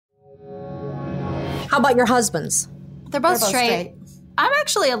How about your husbands? They're both straight. I'm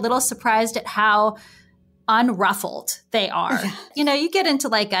actually a little surprised at how unruffled they are. Yeah. You know, you get into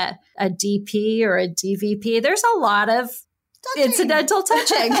like a DP or a DVP, there's a lot of incidental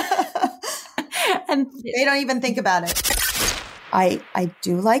touching. And they don't even think about it. I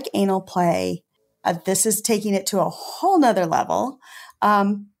do like anal play. This is taking it to a whole nother level.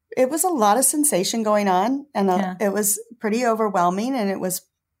 It was a lot of sensation going on, and it was pretty overwhelming, and it was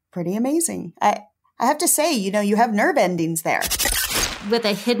pretty amazing. I have to say, you know, you have nerve endings there. With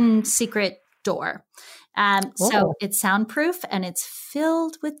a hidden secret door. So it's soundproof and it's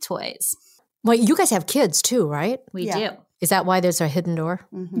filled with toys. Well, you guys have kids too, right? We do. Is that why there's a hidden door?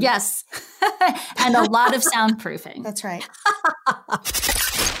 Mm-hmm. Yes. And a lot of soundproofing. That's right.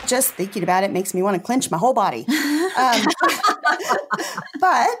 Just thinking about it makes me want to clench my whole body.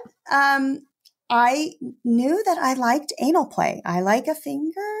 But I knew that I liked anal play. I like a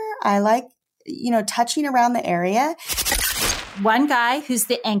finger. I like, touching around the area. One guy who's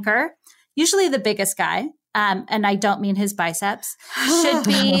the anchor, usually the biggest guy, and I don't mean his biceps, should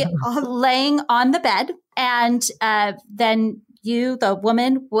be laying on the bed. And then you, the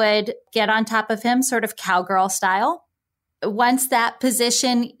woman, would get on top of him, sort of cowgirl style. Once that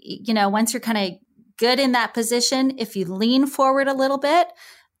position, once you're kind of good in that position, if you lean forward a little bit,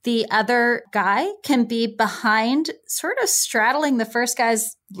 the other guy can be behind, sort of straddling the first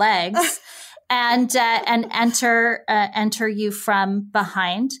guy's legs. And enter you from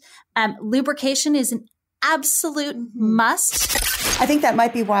behind. Lubrication is an absolute must. I think that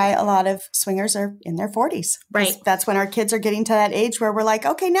might be why a lot of swingers are in their 40s. Right. That's when our kids are getting to that age where we're like,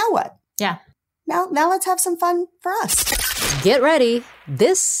 okay, now what? Yeah. Now let's have some fun for us. Get ready.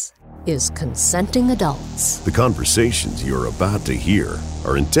 This is Consenting Adults. The conversations you're about to hear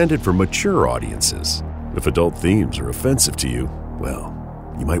are intended for mature audiences. If adult themes are offensive to you, well,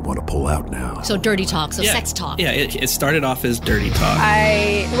 you might want to pull out now. So dirty talk, sex talk. Yeah, it started off as dirty talk.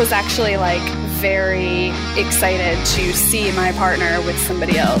 I was actually very excited to see my partner with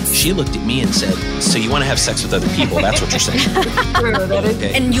somebody else. She looked at me and said, so you want to have sex with other people? That's what you're saying.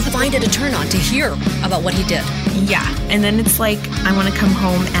 Okay. And you find it a turn on to hear about what he did. Yeah. And then it's like, I want to come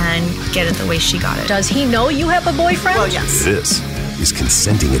home and get it the way she got it. Does he know you have a boyfriend? Well, yes. This is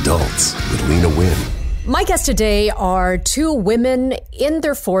Consenting Adults with Lena Wynn. My guests today are two women in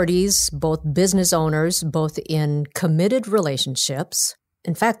their 40s, both business owners, both in committed relationships.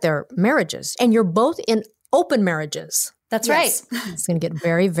 In fact, they're marriages, and you're both in open marriages. That's Yes. right. It's going to get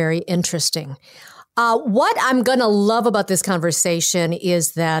very, very interesting. What I'm going to love about this conversation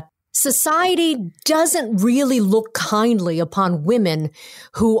is that society doesn't really look kindly upon women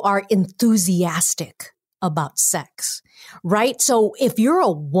who are enthusiastic about sex, right? So if you're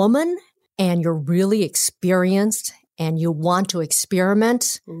a woman and you're really experienced and you want to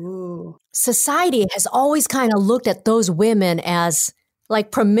experiment, society has always kind of looked at those women as like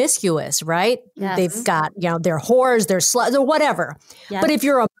promiscuous, right? Yes. They've got, they're whores, they're sluts, or whatever. Yes. But if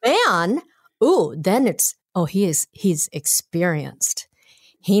you're a man, then it's, he's experienced.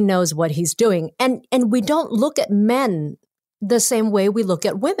 He knows what he's doing. And we don't look at men the same way we look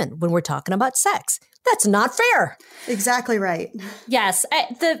at women when we're talking about sex. That's not fair. Exactly right. Yes.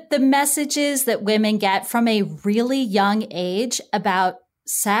 The messages that women get from a really young age about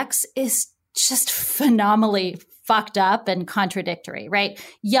sex is just phenomenally fucked up and contradictory, right?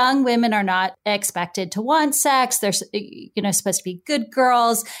 Young women are not expected to want sex. They're, supposed to be good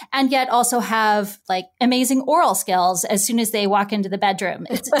girls and yet also have amazing oral skills as soon as they walk into the bedroom.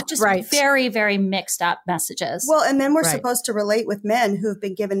 It's just right. Very, very mixed up messages. Well, and then we're supposed to relate with men who have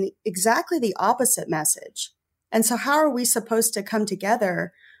been given exactly the opposite message. And so how are we supposed to come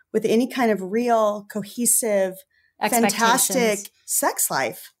together with any kind of real, cohesive, fantastic sex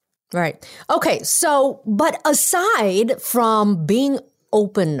life? Right. Okay. So, but aside from being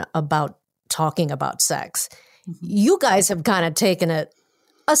open about talking about sex, you guys have kind of taken it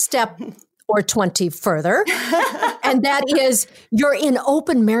a step or 20 further. And that is you're in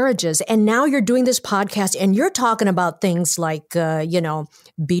open marriages and now you're doing this podcast and you're talking about things like,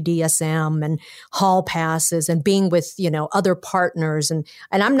 BDSM and hall passes and being with, other partners. And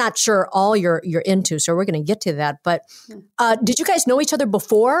I'm not sure all you're into, so we're going to get to that. But did you guys know each other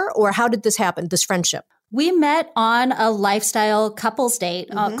before or how did this happen, this friendship? We met on a lifestyle couples date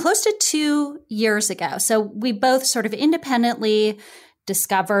close to 2 years ago. So we both sort of independently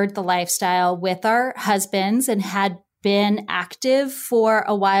discovered the lifestyle with our husbands and had been active for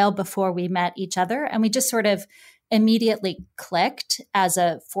a while before we met each other. And we just sort of immediately clicked as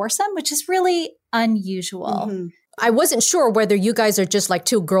a foursome, which is really unusual I wasn't sure whether you guys are just like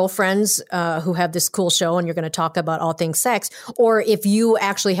two girlfriends who have this cool show and you're going to talk about all things sex, or if you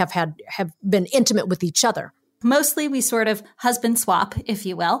actually have been intimate with each other. Mostly we sort of husband swap, if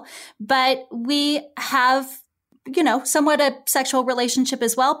you will, but we have, somewhat a sexual relationship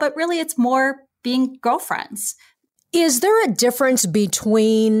as well, but really it's more being girlfriends. Is there a difference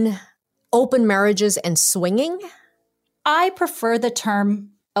between open marriages and swinging? I prefer the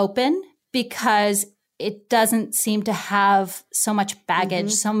term open because it doesn't seem to have so much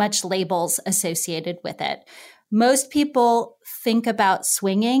baggage, so much labels associated with it. Most people think about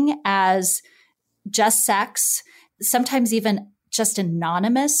swinging as just sex, sometimes even just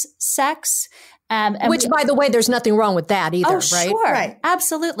anonymous sex. Which, by the way, there's nothing wrong with that either, right? Sure. Right.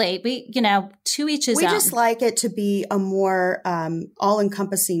 Absolutely. We, to each his own. We just like it to be a more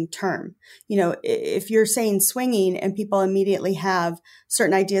all-encompassing term. If you're saying swinging and people immediately have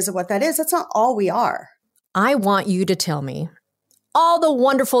certain ideas of what that is, that's not all we are. I want you to tell me all the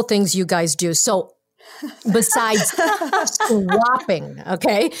wonderful things you guys do. So besides swapping,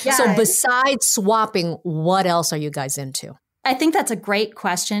 okay? Yeah. So besides swapping, what else are you guys into? I think that's a great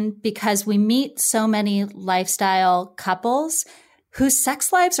question because we meet so many lifestyle couples whose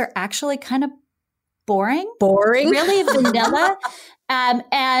sex lives are actually kind of boring. Really vanilla.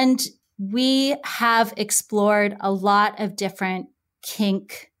 And we have explored a lot of different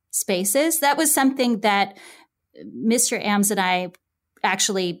kink spaces. That was something that Mr. Ams and I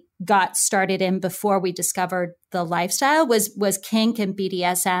actually got started in before we discovered the lifestyle was kink and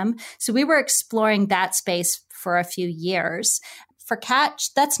BDSM. So we were exploring that space for a few years. For Kat,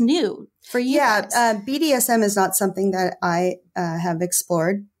 that's new for you. Yeah, BDSM is not something that I have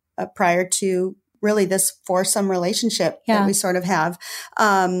explored prior to really this foursome relationship that we sort of have.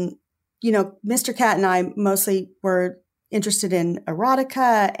 Mr. Kat and I mostly were interested in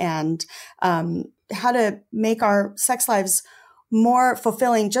erotica and how to make our sex lives more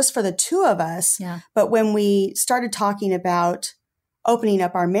fulfilling just for the two of us. Yeah. But when we started talking about opening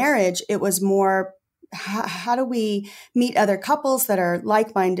up our marriage, it was more, how do we meet other couples that are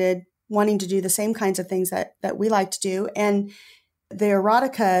like-minded, wanting to do the same kinds of things that we like to do? And the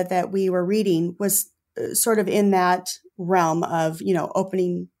erotica that we were reading was sort of in that realm of,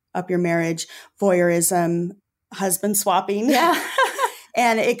 opening up your marriage, voyeurism, husband swapping. Yeah.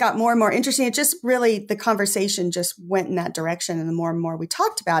 And it got more and more interesting. It just really, the conversation just went in that direction. And the more and more we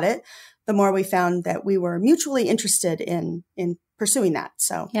talked about it, the more we found that we were mutually interested in pursuing that.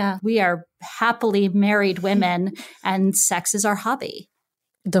 So yeah, we are happily married women and sex is our hobby.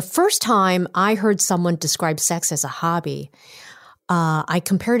 The first time I heard someone describe sex as a hobby, I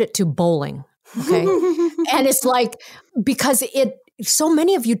compared it to bowling. Okay. And it's like, because so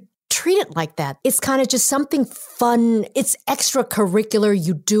many of you treat it like that. It's kind of just something fun. It's extracurricular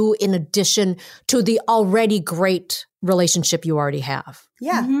you do in addition to the already great relationship you already have.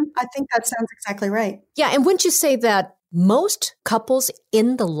 Yeah, I think that sounds exactly right. Yeah, and wouldn't you say that most couples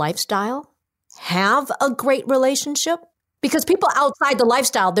in the lifestyle have a great relationship? Because people outside the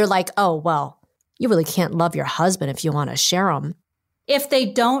lifestyle, they're like, oh, well, you really can't love your husband if you want to share him. If they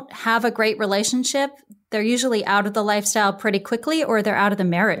don't have a great relationship, they're usually out of the lifestyle pretty quickly or they're out of the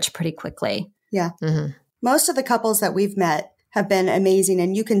marriage pretty quickly. Yeah. Mm-hmm. Most of the couples that we've met have been amazing,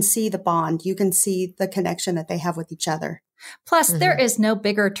 and you can see the bond. You can see the connection that they have with each other. Plus, there is no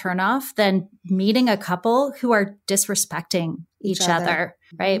bigger turnoff than meeting a couple who are disrespecting each other,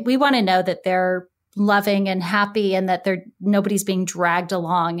 right? We want to know that they're loving and happy and that nobody's being dragged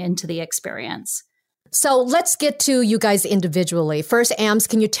along into the experience. So let's get to you guys individually. First, Ams,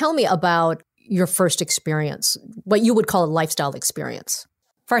 can you tell me about your first experience, what you would call a lifestyle experience?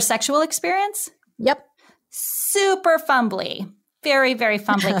 For a sexual experience? Yep. Super fumbly. Very, very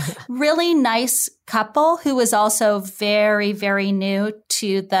fumbly. Really nice couple who was also very, very new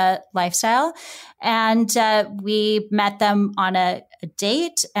to the lifestyle. And we met them on a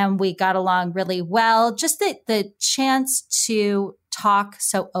date and we got along really well. Just the chance to talk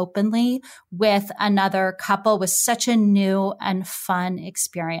so openly with another couple was such a new and fun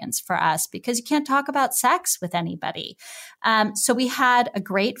experience for us because you can't talk about sex with anybody. So we had a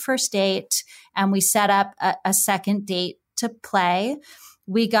great first date and we set up a second date to play.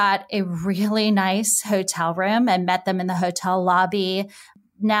 We got a really nice hotel room and met them in the hotel lobby.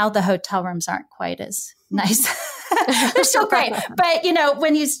 Now the hotel rooms aren't quite as nice. They're still great. But,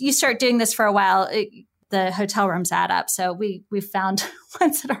 when you start doing this for a while, the hotel rooms add up. So we found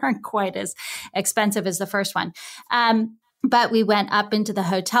ones that aren't quite as expensive as the first one. But we went up into the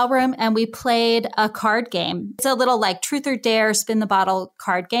hotel room and we played a card game. It's a little like truth or dare, spin the bottle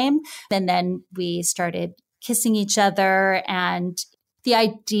card game. And then we started kissing each other and the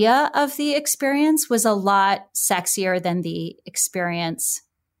idea of the experience was a lot sexier than the experience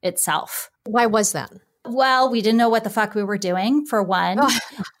itself. Why was that? Well, we didn't know what the fuck we were doing, for one.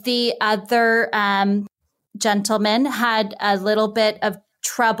 The other gentleman had a little bit of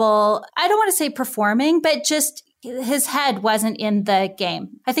trouble. I don't want to say performing, but just his head wasn't in the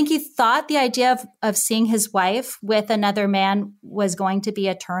game. I think he thought the idea of seeing his wife with another man was going to be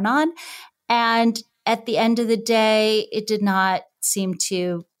a turn on. And at the end of the day, it did not seem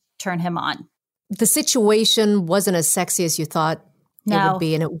to turn him on. The situation wasn't as sexy as you thought it would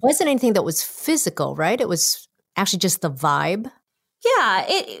be. And it wasn't anything that was physical, right? It was actually just the vibe. Yeah.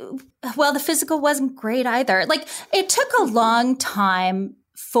 The physical wasn't great either. Like, it took a long time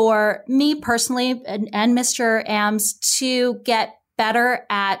for me personally and Mr. Ams to get better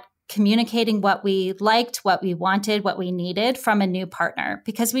at communicating what we liked, what we wanted, what we needed from a new partner,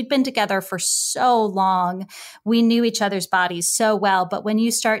 because we'd been together for so long. We knew each other's bodies so well. But when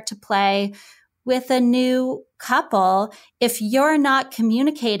you start to play with a new couple, if you're not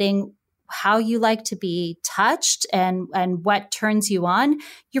communicating how you like to be touched and what turns you on,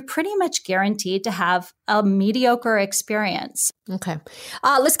 you're pretty much guaranteed to have a mediocre experience. Okay.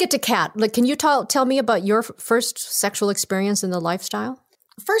 Let's get to Kat. Can you tell me about your first sexual experience in the lifestyle?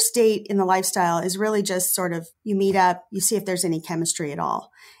 First date in the lifestyle is really just sort of, you meet up, you see if there's any chemistry at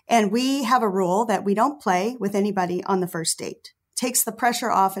all. And we have a rule that we don't play with anybody on the first date. Takes the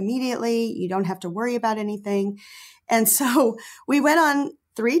pressure off immediately. You don't have to worry about anything. And so we went on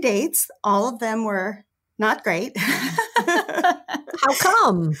 3 dates. All of them were not great. How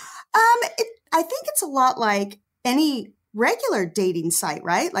come? I think it's a lot like any regular dating site,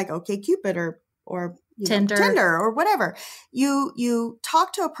 right? Like OkCupid or Tinder or whatever. You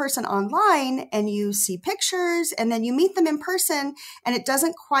talk to a person online and you see pictures and then you meet them in person and it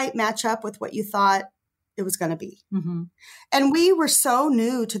doesn't quite match up with what you thought it was going to be. Mm-hmm. And we were so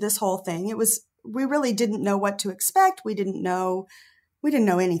new to this whole thing. We really didn't know what to expect. We didn't know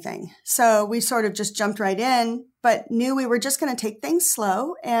anything. So we sort of just jumped right in, but knew we were just going to take things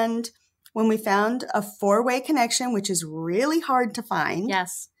slow. And when we found a 4-way connection, which is really hard to find,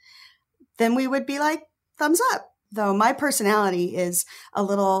 yes, then we would be like, thumbs up. Though my personality is a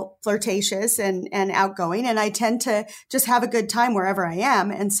little flirtatious and outgoing, and I tend to just have a good time wherever I am.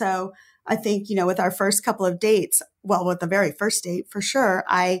 And so I think, with our first couple of dates, well, with the very first date for sure,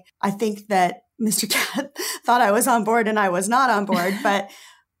 I think that Mr. Cat thought I was on board and I was not on board. But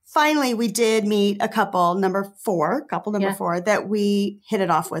finally, we did meet a couple number four, that we hit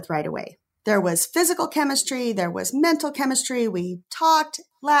it off with right away. There was physical chemistry. There was mental chemistry. We talked,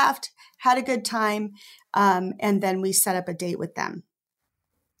 laughed, had a good time. And then we set up a date with them.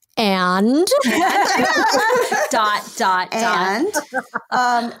 And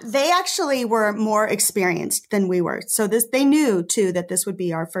And they actually were more experienced than we were. So they knew too that this would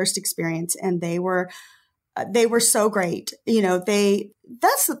be our first experience, and they were so great.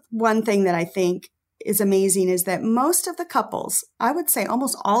 That's one thing that I think is amazing is that most of the couples, I would say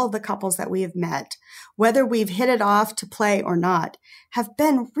almost all of the couples that we have met, whether we've hit it off to play or not, have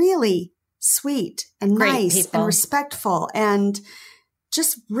been really sweet and great nice people. And respectful and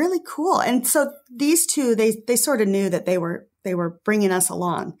just really cool. And so these two, they sort of knew that they were bringing us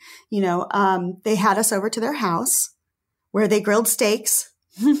along. They had us over to their house where they grilled steaks.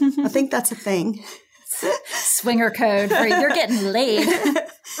 I think that's a thing. Swinger code for you're getting laid.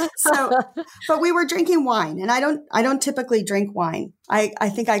 But we were drinking wine, and I don't typically drink wine. I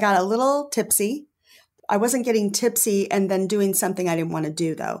think I got a little tipsy. I wasn't getting tipsy and then doing something I didn't want to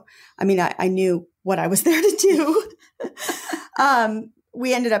do though. I mean, I knew what I was there to do.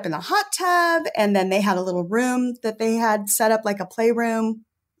 We ended up in the hot tub, and then they had a little room that they had set up like a playroom,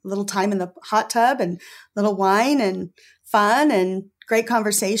 a little time in the hot tub and little wine and fun and great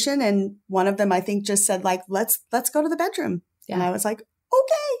conversation. And one of them, I think, just said like, let's go to the bedroom. Yeah. And I was like,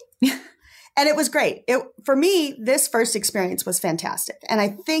 okay. And it was great. For me, this first experience was fantastic. And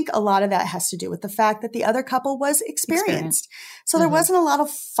I think a lot of that has to do with the fact that the other couple was experienced. So there wasn't a lot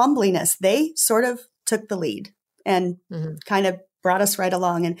of fumbliness. They sort of took the lead and kind of brought us right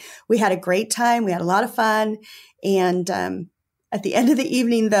along. And we had a great time. We had a lot of fun. And at the end of the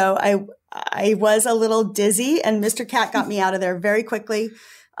evening, though, I was a little dizzy, and Mr. Cat got me out of there very quickly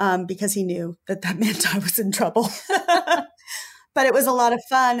because he knew that meant I was in trouble. But it was a lot of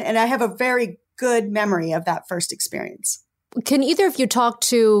fun, and I have a very good memory of that first experience. Can either of you talk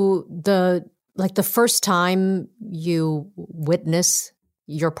to the first time you witness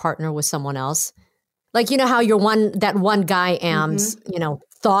your partner with someone else? Like, how that one guy, Ams,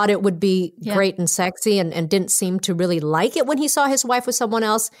 thought it would be great and sexy and didn't seem to really like it when he saw his wife with someone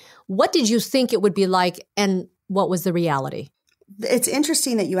else. What did you think it would be like, and what was the reality? It's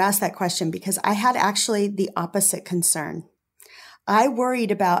interesting that you asked that question because I had actually the opposite concern. I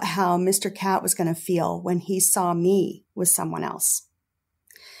worried about how Mr. Cat was going to feel when he saw me with someone else.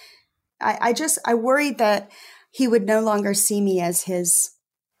 I worried that he would no longer see me as his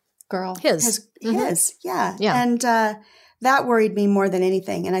girl. His, yeah. And that worried me more than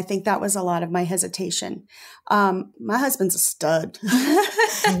anything. And I think that was a lot of my hesitation. My husband's a stud.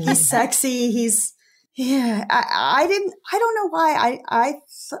 He's sexy. I don't know why.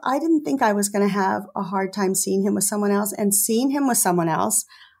 I didn't think I was going to have a hard time seeing him with someone else, and seeing him with someone else,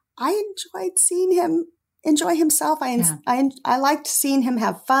 I enjoyed seeing him enjoy himself. I liked seeing him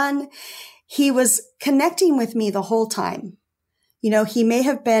have fun. He was connecting with me the whole time. You know, he may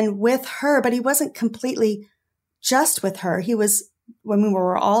have been with her, but he wasn't completely just with her. He was when we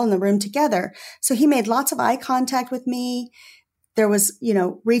were all in the room together. So he made lots of eye contact with me. There was,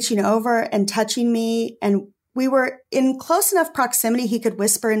 reaching over and touching me, and we were in close enough proximity he could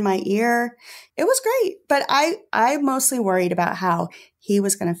whisper in my ear. It was great, but I mostly worried about how he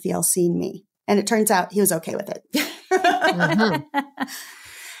was going to feel seeing me. And it turns out he was okay with it.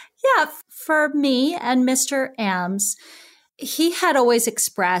 Yeah, for me and Mr. Ames, he had always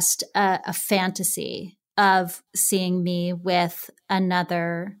expressed a fantasy of seeing me with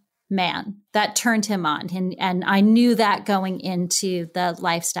another man that turned him on. And I knew that going into the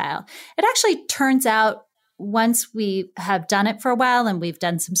lifestyle. It actually turns out once we have done it for a while and we've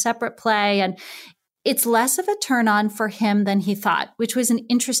done some separate play, and it's less of a turn on for him than he thought, which was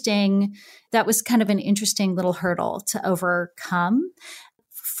that was kind of an interesting little hurdle to overcome.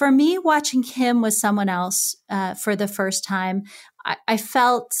 For me, watching him with someone else for the first time, I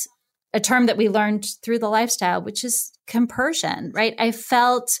felt a term that we learned through the lifestyle, which is compersion, right?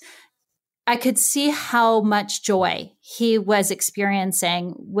 I could see how much joy he was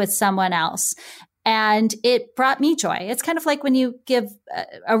experiencing with someone else. And it brought me joy. It's kind of like when you give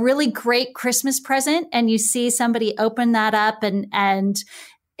a really great Christmas present and you see somebody open that up and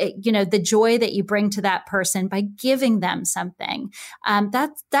the joy that you bring to that person by giving them something.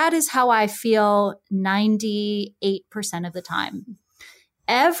 That is how I feel 98% of the time.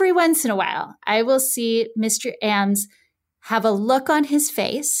 Every once in a while, I will see Mr. Ames have a look on his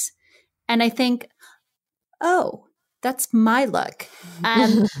face, and I think, oh, that's my look.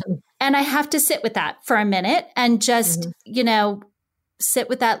 And I have to sit with that for a minute and just, sit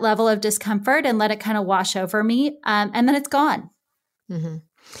with that level of discomfort and let it kind of wash over me. And then it's gone.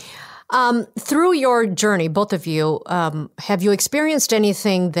 Mm-hmm. Through your journey, both of you, have you experienced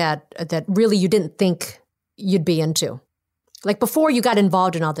anything that really you didn't think you'd be into? Like before you got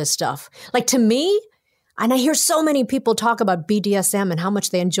involved in all this stuff? Like to me, and I hear so many people talk about BDSM and how much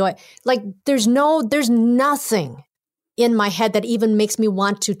they enjoy. Like there's nothing in my head that even makes me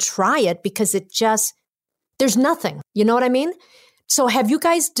want to try it because there's nothing. You know what I mean? So have you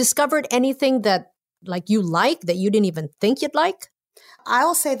guys discovered anything that like you like that you didn't even think you'd like?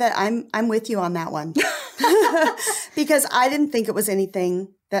 I'll say that I'm with you on that one because I didn't think it was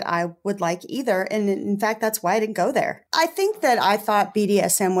anything that I would like either. And in fact, that's why I didn't go there. I think that I thought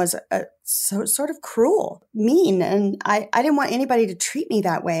BDSM was sort of cruel, mean. And I didn't want anybody to treat me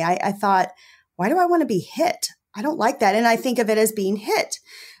that way. I thought, why do I want to be hit? I don't like that. And I think of it as being hit.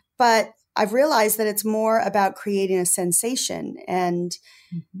 But I've realized that it's more about creating a sensation. And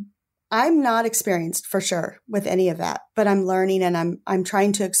I'm not experienced for sure with any of that, but I'm learning and I'm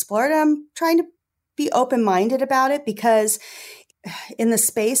trying to explore it. I'm trying to be open-minded about it because in the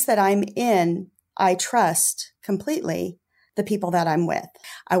space that I'm in, I trust completely the people that I'm with.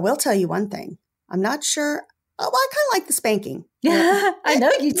 I will tell you one thing. I'm not sure. Oh, well, I kind of like the spanking. Yeah, I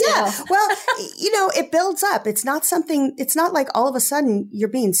know you do. Yeah. Well, it builds up. It's not like all of a sudden you're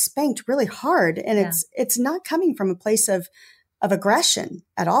being spanked really hard. And it's not coming from a place of aggression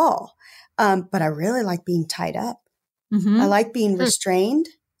at all. But I really like being tied up. Mm-hmm. I like being restrained.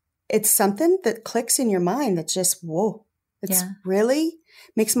 It's something that clicks in your mind that's just, whoa. It's really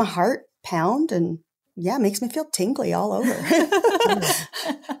makes my heart pound and makes me feel tingly all over.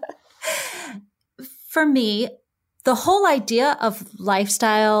 For me, the whole idea of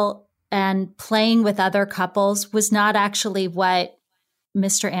lifestyle and playing with other couples was not actually what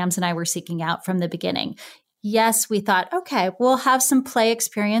Mr. Ames and I were seeking out from the beginning. Yes, we thought, okay, we'll have some play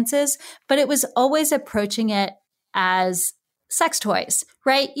experiences, but it was always approaching it as sex toys,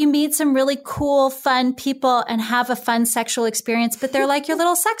 right? You meet some really cool, fun people and have a fun sexual experience, but they're like your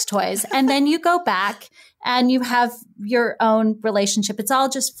little sex toys. And then you go back and you have your own relationship. It's all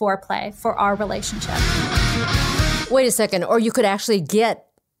just foreplay for our relationship. Wait a second. Or you could actually get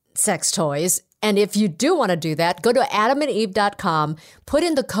sex toys And if you do want to do that, go to adamandeve.com, put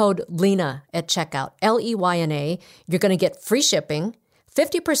in the code Lena at checkout, Leyna. You're going to get free shipping,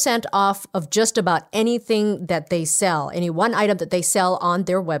 50% off of just about anything that they sell, any one item that they sell on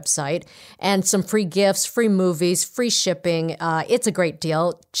their website, and some free gifts, free movies, free shipping. It's a great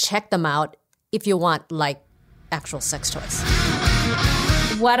deal. Check them out if you want, like, actual sex toys.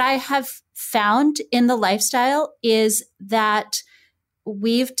 What I have found in the lifestyle is that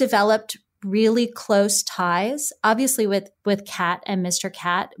we've developed really close ties, obviously with Kat and Mr.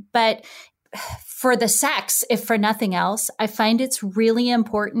 Kat, but for the sex, if for nothing else, I find it's really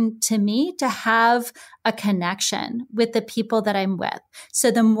important to me to have a connection with the people that I'm with.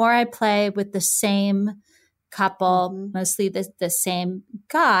 So the more I play with the same couple, mostly the same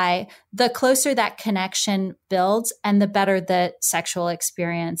guy, the closer that connection builds and the better the sexual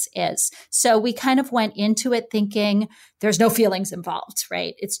experience is. So we kind of went into it thinking there's no feelings involved,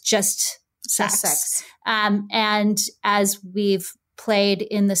 right? It's just sex. And as we've played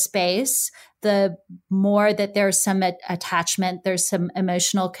in the space, the more that there's some attachment, there's some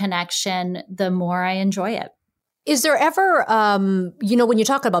emotional connection, the more I enjoy it. Is there ever, when you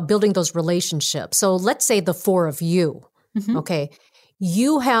talk about building those relationships, so let's say the four of you, okay,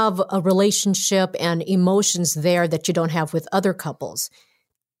 you have a relationship and emotions there that you don't have with other couples.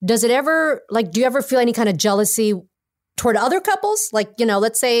 Does it ever, do you ever feel any kind of jealousy toward other couples?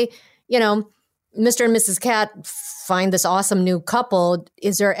 Let's say, Mr. and Mrs. Kat find this awesome new couple.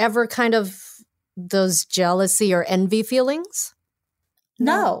 Is there ever kind of those jealousy or envy feelings?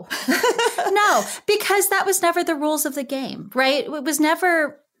 No, no, because that was never the rules of the game, right? It was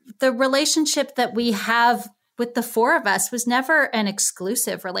never the relationship that we have with the four of us was never an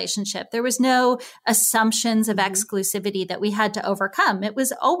exclusive relationship. There was no assumptions of exclusivity that we had to overcome. It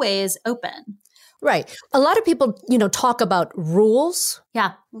was always open. Right. A lot of people, talk about rules.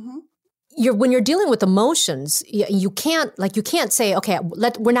 Yeah. When you're dealing with emotions, you can't say, okay,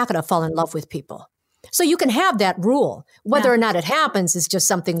 we're not going to fall in love with people. So you can have that rule. Whether or not it happens is just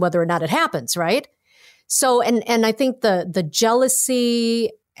something, whether or not it happens, right? So, and I think the jealousy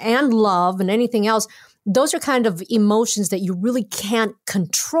and love and anything else, those are kind of emotions that you really can't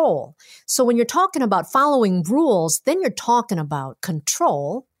control. So when you're talking about following rules, then you're talking about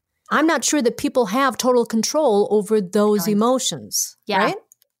control. I'm not sure that people have total control over those emotions, right?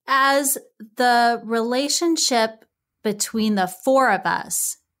 As the relationship between the four of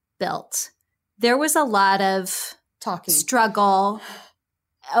us built, there was a lot of struggle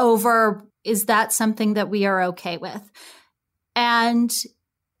over, is that something that we are okay with? And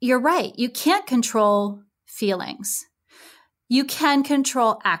you're right. You can't control feelings. You can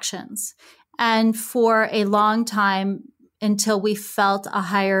control actions. And for a long time, until we felt a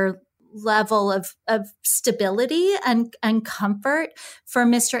higher level of stability and comfort for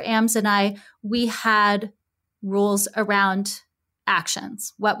Mr. Ames and I, we had rules around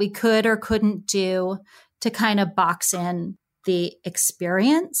actions, what we could or couldn't do to kind of box in the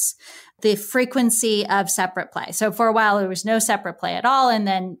experience, the frequency of separate play. So for a while, there was no separate play at all. And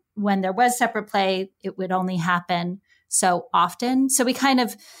then when there was separate play, it would only happen so often. So we kind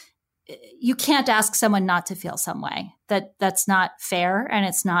of, you can't ask someone not to feel some way. That's not fair and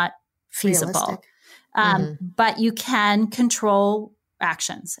it's not feasible. But you can control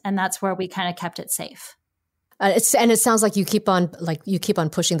actions. And that's where we kind of kept it safe. It sounds like you keep on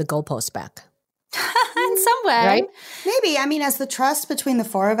pushing the goalposts back. In some way. Right? Maybe. I mean, as the trust between the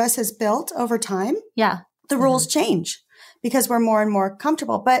four of us has built over time, the rules change because we're more and more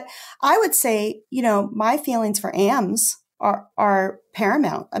comfortable. But I would say, my feelings for Ames are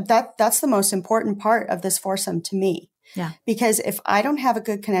paramount. That's the most important part of this foursome to me. Yeah. Because if I don't have a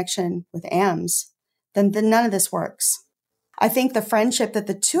good connection with Ames, then none of this works. I think the friendship that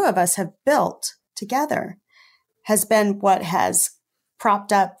the two of us have built together has been what has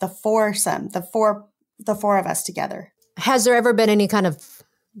propped up the foursome, the four of us together. Has there ever been any kind of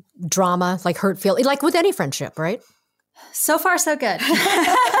drama, like hurt feeling, like with any friendship, right? So far, so good.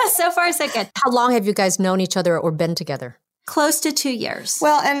 So far, so good. How long have you guys known each other or been together? Close to 2 years.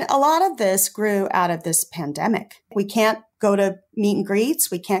 Well, and a lot of this grew out of this pandemic. We can't go to meet and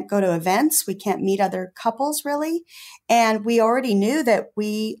greets. We can't go to events. We can't meet other couples really. And we already knew that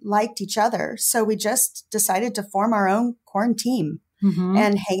we liked each other. So we just decided to form our own quarantine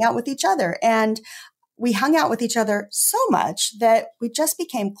and hang out with each other. And we hung out with each other so much that we just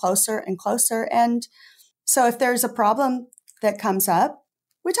became closer and closer. And so if there's a problem that comes up,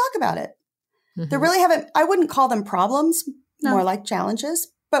 we talk about it. There really I wouldn't call them problems, more like challenges.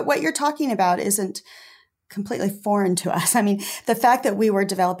 But what you're talking about isn't completely foreign to us. I mean, the fact that we were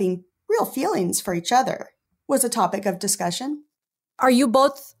developing real feelings for each other was a topic of discussion. Are you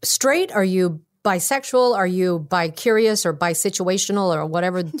both straight? Are you bisexual? Are you bi-curious or bi-situational or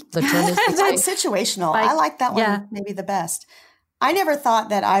whatever the term is? That's situational. I like that one maybe the best. I never thought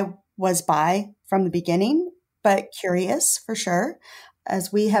that I was bi from the beginning, but curious for sure.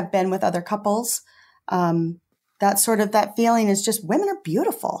 As we have been with other couples, that feeling is just women are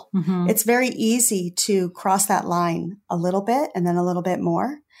beautiful. Mm-hmm. It's very easy to cross that line a little bit and then a little bit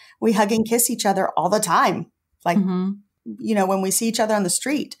more. We hug and kiss each other all the time. Like, when we see each other on the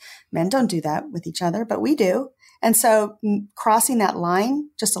street, men don't do that with each other, but we do. And so crossing that line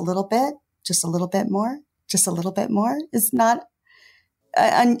just a little bit more, just a little bit more is not,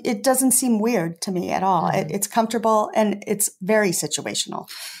 and it doesn't seem weird to me at all. Mm-hmm. It's comfortable and it's very situational.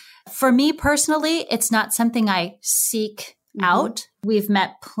 For me personally, it's not something I seek out. We've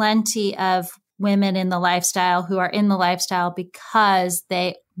met plenty of women in the lifestyle who are in the lifestyle because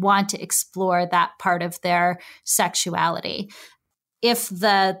they want to explore that part of their sexuality. If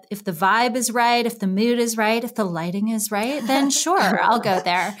the vibe is right, if the mood is right, if the lighting is right, then sure, I'll go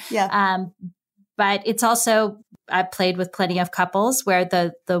there. Yeah. But it's also, I've played with plenty of couples where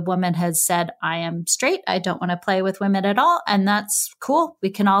the woman has said, I am straight. I don't want to play with women at all. And that's cool.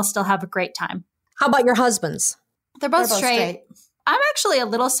 We can all still have a great time. How about your husbands? They're both straight. I'm actually a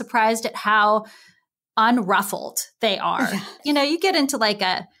little surprised at how unruffled they are. Yeah. You get into like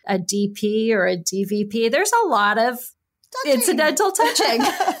a DP or a DVP. There's a lot of incidental touching.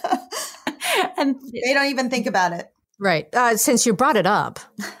 And they don't even think about it. Right. Since you brought it up.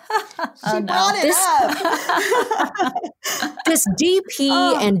 Brought it up. This DP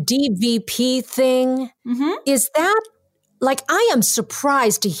and DVP thing, is that, like, I am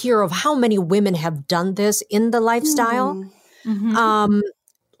surprised to hear of how many women have done this in the lifestyle. Mm-hmm.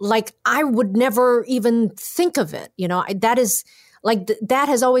 Like, I would never even think of it. That is like, that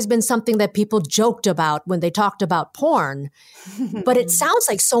has always been something that people joked about when they talked about porn. But it sounds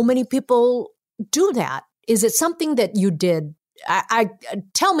like so many people do that. Is it something that you did?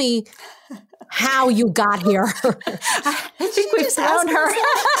 Tell me how you got here. I think we found her.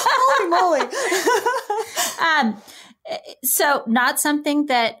 Holy moly. So not something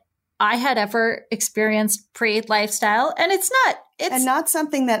that I had ever experienced pre-lifestyle. And it's not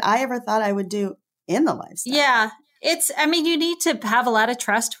something that I ever thought I would do in the lifestyle. Yeah. You need to have a lot of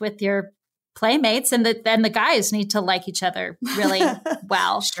trust with your playmates, and the guys need to like each other really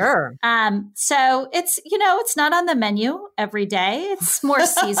well. Sure. So it's not on the menu every day. It's more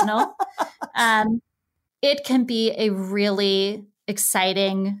seasonal. It can be a really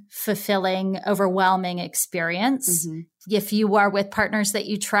exciting, fulfilling, overwhelming experience. Mm-hmm. If you are with partners that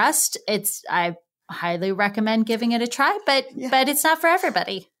you trust, I highly recommend giving it a try, but it's not for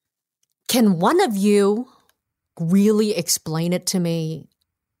everybody. Can one of you really explain it to me?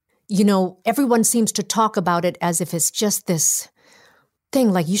 Everyone seems to talk about it as if it's just this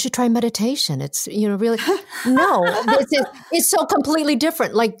thing, like you should try meditation. It's, really, no, it's so completely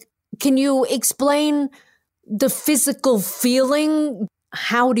different. Like, can you explain the physical feeling?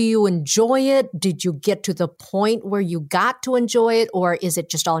 How do you enjoy it? Did you get to the point where you got to enjoy it? Or is it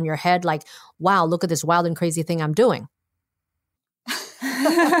just all in your head? Like, wow, look at this wild and crazy thing I'm doing.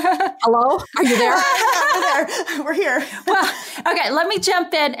 Hello? Are you there? We're here. Well, okay, let me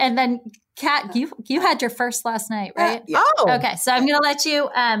jump in, and then Kat, you had your first last night, right? Yeah. Oh. Okay, so I'm going to let you,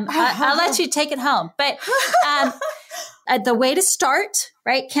 I'll let you take it home. But the way to start,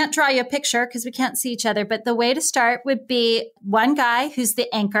 right? Can't draw you a picture because we can't see each other, but the way to start would be one guy who's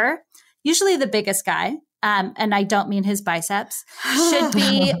the anchor, usually the biggest guy, and I don't mean his biceps, should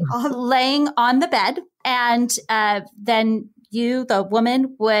be laying on the bed, and then you, the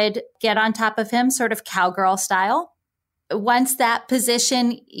woman, would get on top of him, sort of cowgirl style. Once that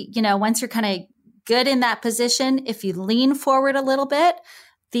position, once you're kind of good in that position, if you lean forward a little bit,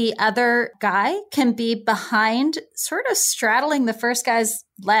 the other guy can be behind, sort of straddling the first guy's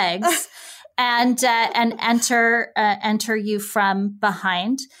legs and enter you from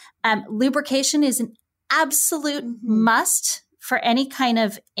behind. Lubrication is an absolute must for any kind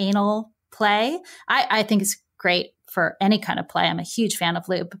of anal play. I think it's great for any kind of play. I'm a huge fan of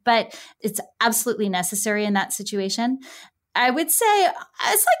lube, but it's absolutely necessary in that situation. I would say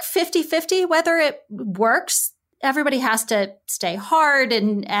it's like 50-50 whether it works. Everybody has to stay hard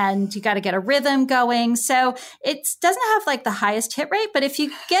and you got to get a rhythm going. So it doesn't have like the highest hit rate, but if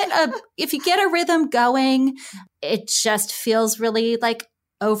you get a rhythm going, it just feels really like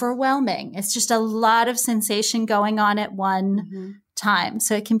overwhelming. It's just a lot of sensation going on at one time.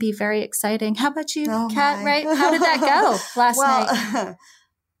 So it can be very exciting. How about you, Kat, right? How did that go last night?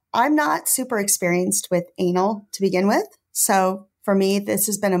 I'm not super experienced with anal to begin with. So for me, this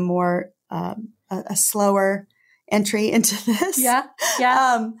has been a more, a slower entry into this. Yeah.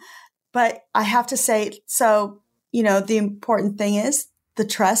 But I have to say, so, the important thing is the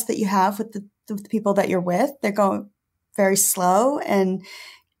trust that you have with the people that you're with. They're going very slow, and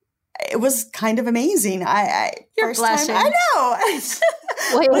it was kind of amazing. You're first blushing. time, I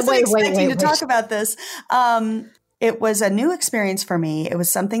know. wasn't expecting to talk about this. It was a new experience for me. It was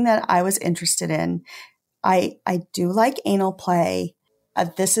something that I was interested in. I do like anal play.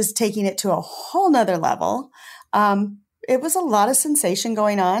 This is taking it to a whole nother level. It was a lot of sensation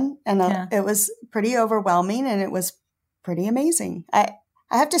going on, and it was pretty overwhelming, and it was pretty amazing.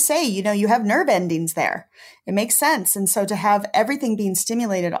 I have to say, you have nerve endings there. It makes sense. And so to have everything being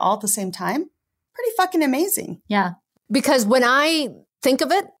stimulated all at the same time, pretty fucking amazing. Yeah. Because when I think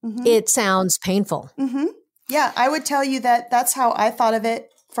of it, it sounds painful. Mm-hmm. Yeah, I would tell you that that's how I thought of it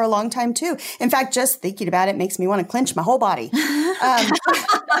for a long time too. In fact, just thinking about it makes me want to clench my whole body.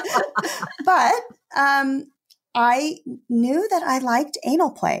 But I knew that I liked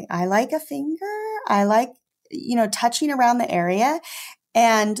anal play. I like a finger. I like, touching around the area.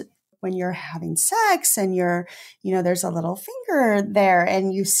 And when you're having sex and there's a little finger there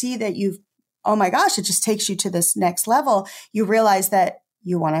and you see that oh my gosh, it just takes you to this next level. You realize that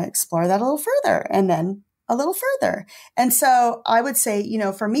you want to explore that a little further and then a little further. And so I would say,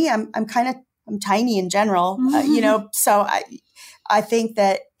 for me, I'm tiny in general, so I think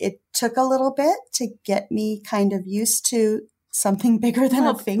that it took a little bit to get me kind of used to something bigger than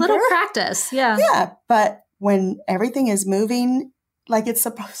a finger. Little practice. Yeah. Yeah. But when everything is moving like it's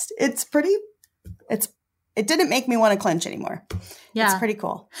supposed to, it didn't make me want to clench anymore. Yeah. It's pretty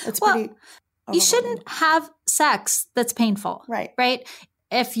cool. You shouldn't have sex that's painful. Right. Right.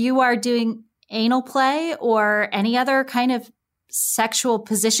 If you are doing anal play or any other kind of sexual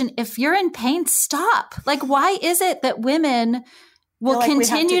position, if you're in pain, stop. Like, why is it that women will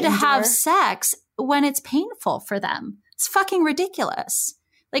continue to have sex when it's painful for them? It's fucking ridiculous.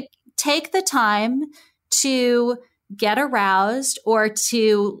 Like, take the time to get aroused or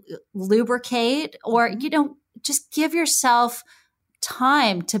to lubricate or, just give yourself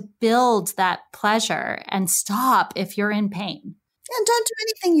time to build that pleasure and stop if you're in pain. And don't do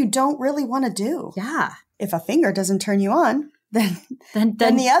anything you don't really want to do. Yeah. If a finger doesn't turn you on, then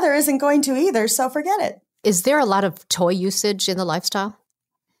the other isn't going to either. So forget it. Is there a lot of toy usage in the lifestyle?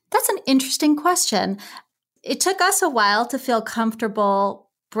 That's an interesting question. It took us a while to feel comfortable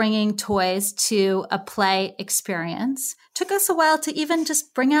bringing toys to a play experience. It took us a while to even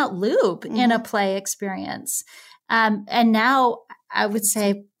just bring out lube in a play experience. And now I would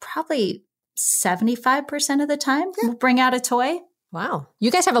say probably 75% of the time we'll bring out a toy. Wow.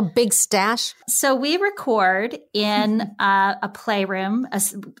 You guys have a big stash. So we record in a playroom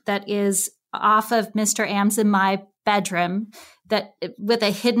that is off of Mr. Am's and my bedroom with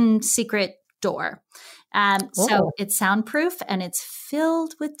a hidden secret door. So it's soundproof and it's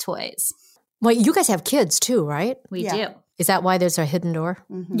filled with toys. Well, you guys have kids too, right? We do. Is that why there's a hidden door?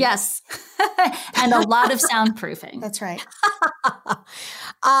 Mm-hmm. Yes. And a lot of soundproofing. That's right.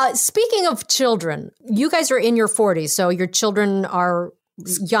 Speaking of children, you guys are in your 40s, so your children are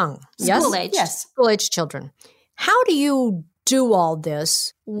young. School age. Yes. School age children. How do you do all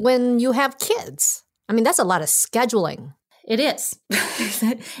this when you have kids? I mean, that's a lot of scheduling. It is.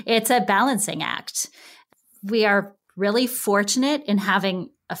 It's a balancing act. We are really fortunate in having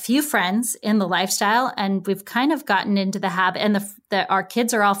a few friends in the lifestyle, and we've kind of gotten into the habit, and our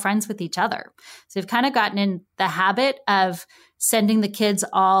kids are all friends with each other. So we've kind of gotten in the habit of sending the kids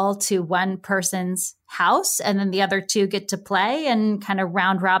all to one person's house, and then the other two get to play and kind of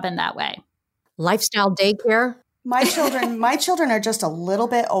round robin that way. Lifestyle daycare? My children are just a little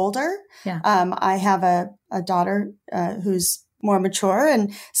bit older. Yeah. I have a daughter who's more mature,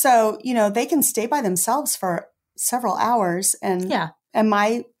 and so they can stay by themselves for several hours, and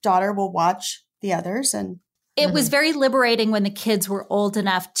my daughter will watch the others. And it was very liberating when the kids were old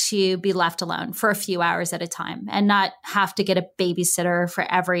enough to be left alone for a few hours at a time and not have to get a babysitter for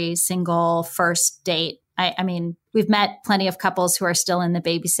every single first date. I mean, we've met plenty of couples who are still in the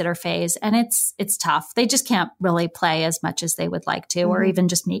babysitter phase, and it's tough. They just can't really play as much as they would like to, or even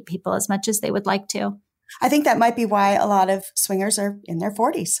just meet people as much as they would like to. I think that might be why a lot of swingers are in their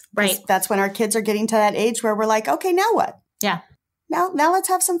 40s. Right. That's when our kids are getting to that age where we're like, okay, now what? Yeah. Now let's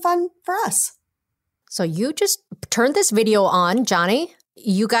have some fun for us. So you just turned this video on, Johnny.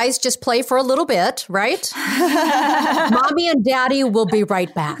 You guys just play for a little bit, right? Mommy and Daddy will be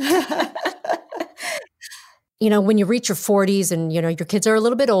right back. When you reach your 40s and, your kids are a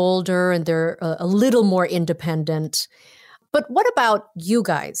little bit older and they're a little more independent. But what about you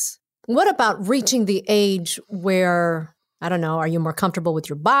guys? What about reaching the age where, I don't know, are you more comfortable with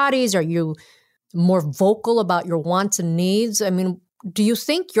your bodies? Are you more vocal about your wants and needs? I mean, do you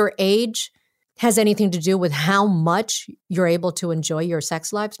think your age has anything to do with how much you're able to enjoy your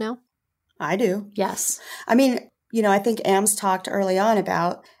sex lives now? I do. Yes. I mean, I think Ams talked early on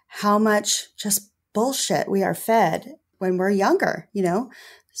about how much just bullshit we are fed when we're younger,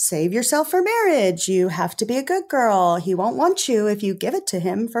 Save yourself for marriage. You have to be a good girl. He won't want you if you give it to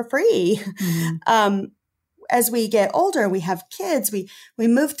him for free. Mm-hmm. As we get older, we have kids, we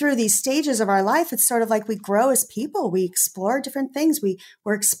move through these stages of our life. It's sort of like we grow as people. We explore different things.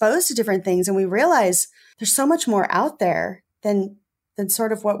 We're exposed to different things, and we realize there's so much more out there than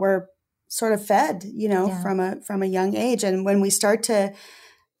sort of what we're sort of fed, from a young age. And when we start to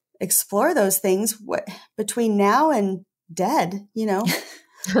explore those things, between now and dead, how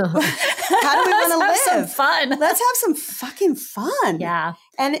do we want to live? Some fun. Let's have some fucking fun. Yeah.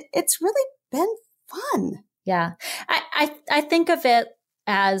 And it's really been fun. Yeah. I think of it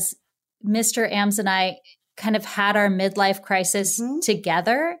as Mr. Ams and I kind of had our midlife crisis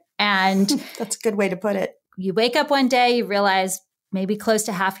together. And that's a good way to put it. You wake up one day, you realize maybe close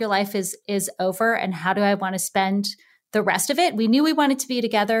to half your life is over. And how do I want to spend the rest of it? We knew we wanted to be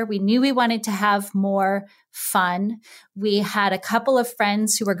together. We knew we wanted to have more fun. We had a couple of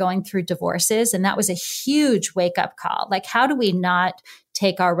friends who were going through divorces, and that was a huge wake up call. Like, how do we not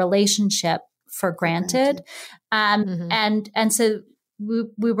take our relationship for granted? And so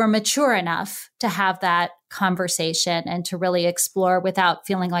we were mature enough to have that conversation and to really explore without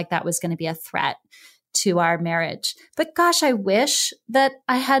feeling like that was going to be a threat to our marriage. But gosh, I wish that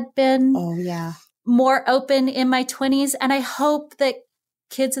I had been more open in my 20s. And I hope that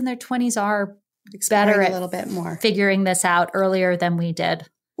kids in their 20s are better at a little bit more figuring this out earlier than we did.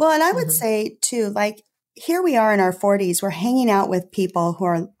 Well, and I would say too, like, here we are in our 40s. We're hanging out with people who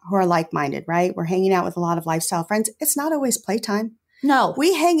are like-minded, right? We're hanging out with a lot of lifestyle friends. It's not always playtime. No.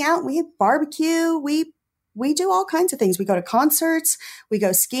 We hang out, we barbecue, we do all kinds of things. We go to concerts, we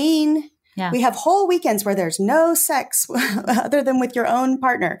go skiing. Yeah. We have whole weekends where there's no sex other than with your own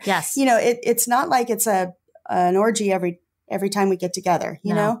partner. Yes. It's not like it's an orgy every time we get together,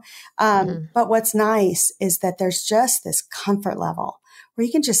 you know? But what's nice is that there's just this comfort level where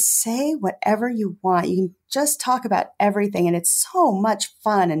you can just say whatever you want. You can just talk about everything, and it's so much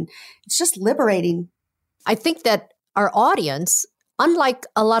fun, and it's just liberating. I think that our audience, unlike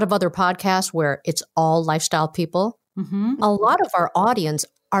a lot of other podcasts where it's all lifestyle people, a lot of our audience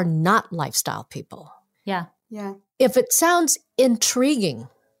are not lifestyle people. Yeah. Yeah. If it sounds intriguing,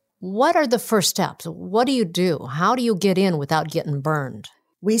 what are the first steps? What do you do? How do you get in without getting burned?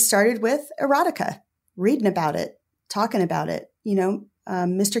 We started with erotica, reading about it, talking about it.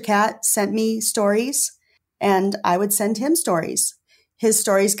 Mr. Cat sent me stories, and I would send him stories. His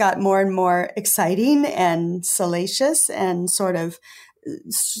stories got more and more exciting and salacious, and sort of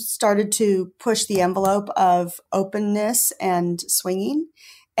started to push the envelope of openness and swinging.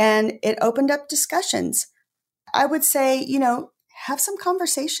 And it opened up discussions. I would say, have some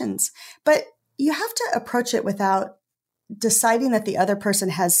conversations, but you have to approach it without deciding that the other person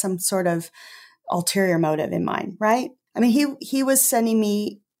has some sort of ulterior motive in mind, right? I mean, he was sending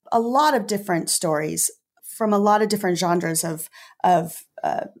me a lot of different stories from a lot of different genres of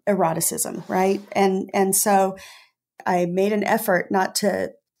eroticism, right? And so I made an effort not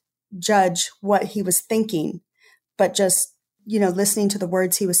to judge what he was thinking, but just listening to the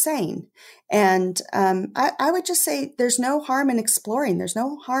words he was saying. And I would just say there's no harm in exploring. There's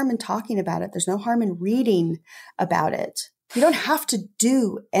no harm in talking about it. There's no harm in reading about it. You don't have to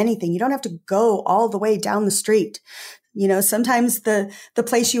do anything. You don't have to go all the way down the street. Sometimes the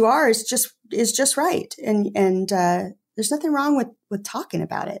place you are is just right. And there's nothing wrong with talking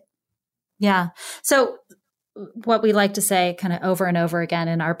about it. Yeah. So what we like to say kind of over and over again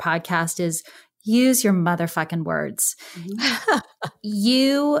in our podcast is use your motherfucking words.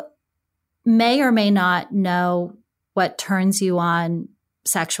 You may or may not know what turns you on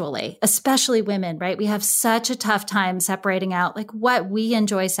sexually, especially women, right? We have such a tough time separating out like what we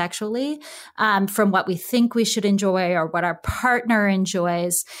enjoy sexually from what we think we should enjoy or what our partner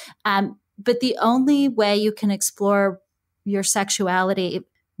enjoys. But the only way you can explore your sexuality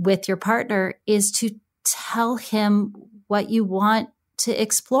with your partner is to tell him what you want to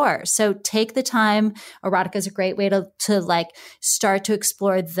explore. So take the time. Erotica is a great way to like start to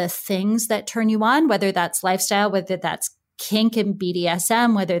explore the things that turn you on, whether that's lifestyle, whether that's kink and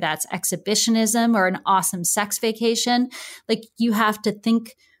BDSM, whether that's exhibitionism or an awesome sex vacation. Like you have to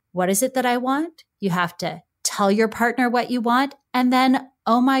think, what is it that I want? You have to tell your partner what you want. And then,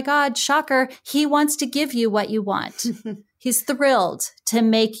 oh my God, shocker, he wants to give you what you want. He's thrilled to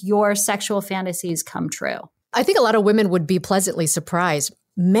make your sexual fantasies come true. I think a lot of women would be pleasantly surprised.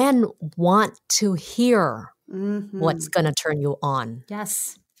 Men want to hear what's going to turn you on.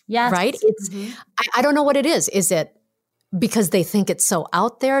 Yes. Yes. Right? It's I don't know what it is. Is it because they think it's so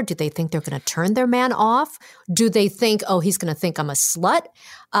out there? Do they think they're going to turn their man off? Do they think, oh, he's going to think I'm a slut?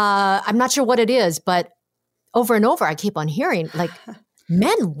 I'm not sure what it is, but over and over, I keep on hearing, like,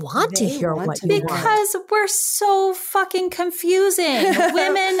 men want to hear what you want. Because we're so fucking confusing.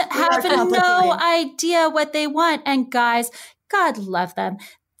 Women have no idea what they want. And guys, God love them.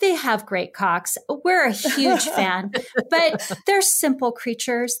 They have great cocks. We're a huge fan, but they're simple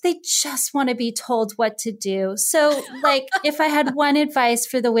creatures. They just want to be told what to do. So, like, if I had one advice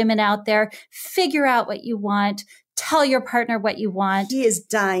for the women out there, figure out what you want. Tell your partner what you want. He is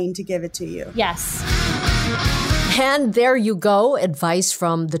dying to give it to you. Yes. And there you go. Advice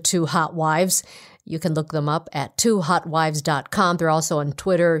from the two hot wives. You can look them up at twohotwives.com. They're also on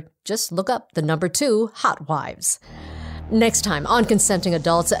Twitter. Just look up the number 2 Hot Wives. Next time on Consenting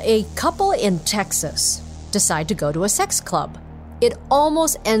Adults, a couple in Texas decide to go to a sex club. It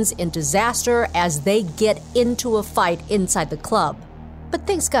almost ends in disaster as they get into a fight inside the club. But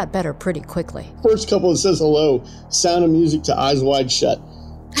things got better pretty quickly. First couple that says hello, Sound of Music to Eyes Wide Shut.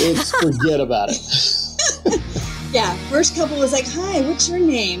 It's forget about it. Yeah, first couple was like, hi, what's your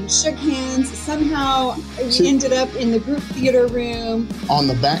name? Shook hands. Somehow we ended up in the group theater room. On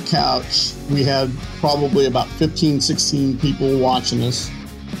the back couch, we had probably about 15, 16 people watching us.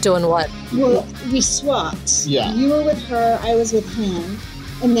 Doing what? Well, we swapped. Yeah. You were with her, I was with him,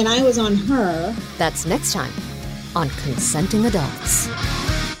 and then I was on her. That's next time on Consenting Adults.